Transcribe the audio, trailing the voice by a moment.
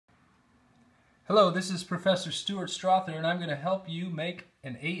Hello, this is Professor Stuart Strother, and I'm going to help you make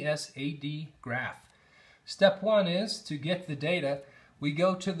an ASAD graph. Step one is to get the data. We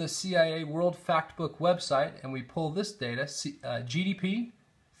go to the CIA World Factbook website and we pull this data, GDP,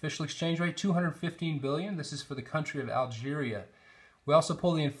 official exchange rate 215 billion. This is for the country of Algeria. We also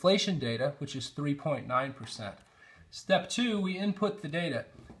pull the inflation data, which is 3.9%. Step two, we input the data.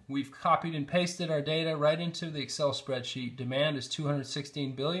 We've copied and pasted our data right into the Excel spreadsheet. Demand is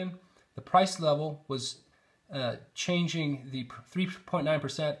 216 billion. The price level was changing the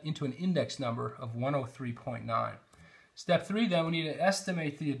 3.9% into an index number of 103.9. Step three, then we need to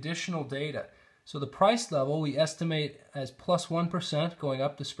estimate the additional data. So the price level we estimate as plus 1% going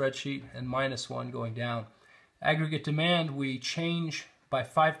up the spreadsheet and minus 1 going down. Aggregate demand we change by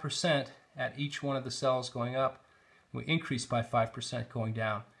 5% at each one of the cells going up. We increase by 5% going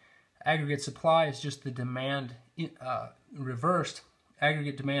down. Aggregate supply is just the demand reversed.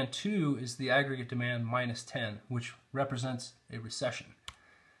 Aggregate demand 2 is the aggregate demand minus 10, which represents a recession.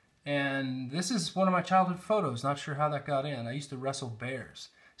 And this is one of my childhood photos. Not sure how that got in. I used to wrestle bears.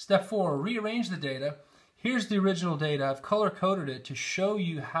 Step 4, rearrange the data. Here's the original data. I've color-coded it to show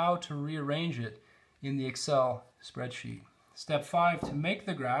you how to rearrange it in the Excel spreadsheet. Step 5, to make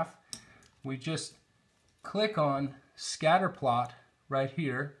the graph, we just click on scatter plot right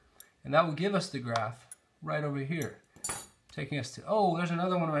here, and that will give us the graph right over here. Taking us to, oh, there's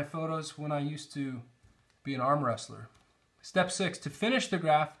another one of my photos when I used to be an arm wrestler. Step 6, to finish the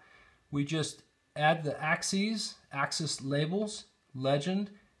graph, we just add the axes, axis labels, legend,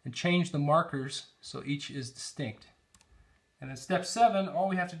 and change the markers so each is distinct. And then step 7, all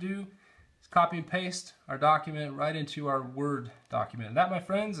we have to do is copy and paste our document right into our Word document. And that, my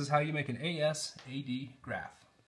friends, is how you make an ASAD graph.